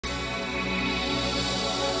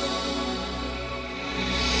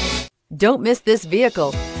Don't miss this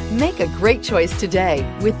vehicle. Make a great choice today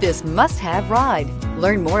with this must-have ride.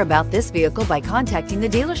 Learn more about this vehicle by contacting the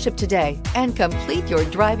dealership today and complete your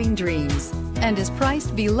driving dreams, and is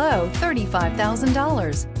priced below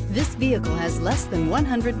 $35,000. This vehicle has less than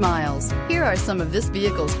 100 miles. Here are some of this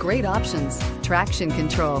vehicle's great options: traction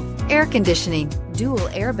control, air conditioning, dual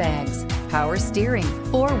airbags, power steering,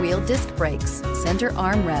 four-wheel disc brakes, center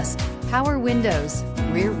armrest, power windows,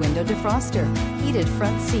 rear window defroster, heated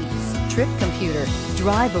front seats, trip computer.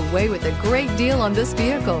 Drive away with a great deal on this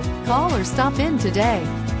vehicle. Call or stop in today.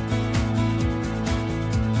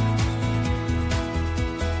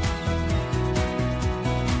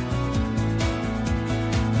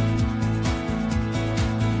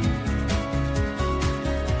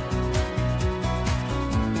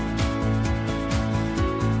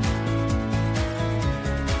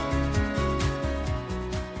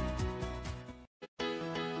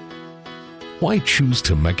 Why choose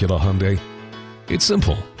Temecula Hyundai? It's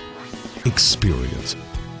simple. Experience.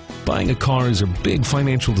 Buying a car is a big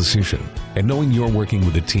financial decision, and knowing you're working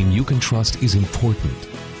with a team you can trust is important.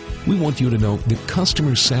 We want you to know that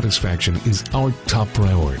customer satisfaction is our top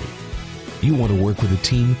priority. You want to work with a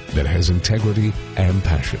team that has integrity and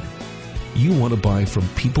passion. You want to buy from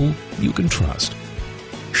people you can trust.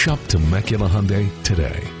 Shop Temecula Hyundai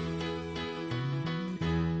today.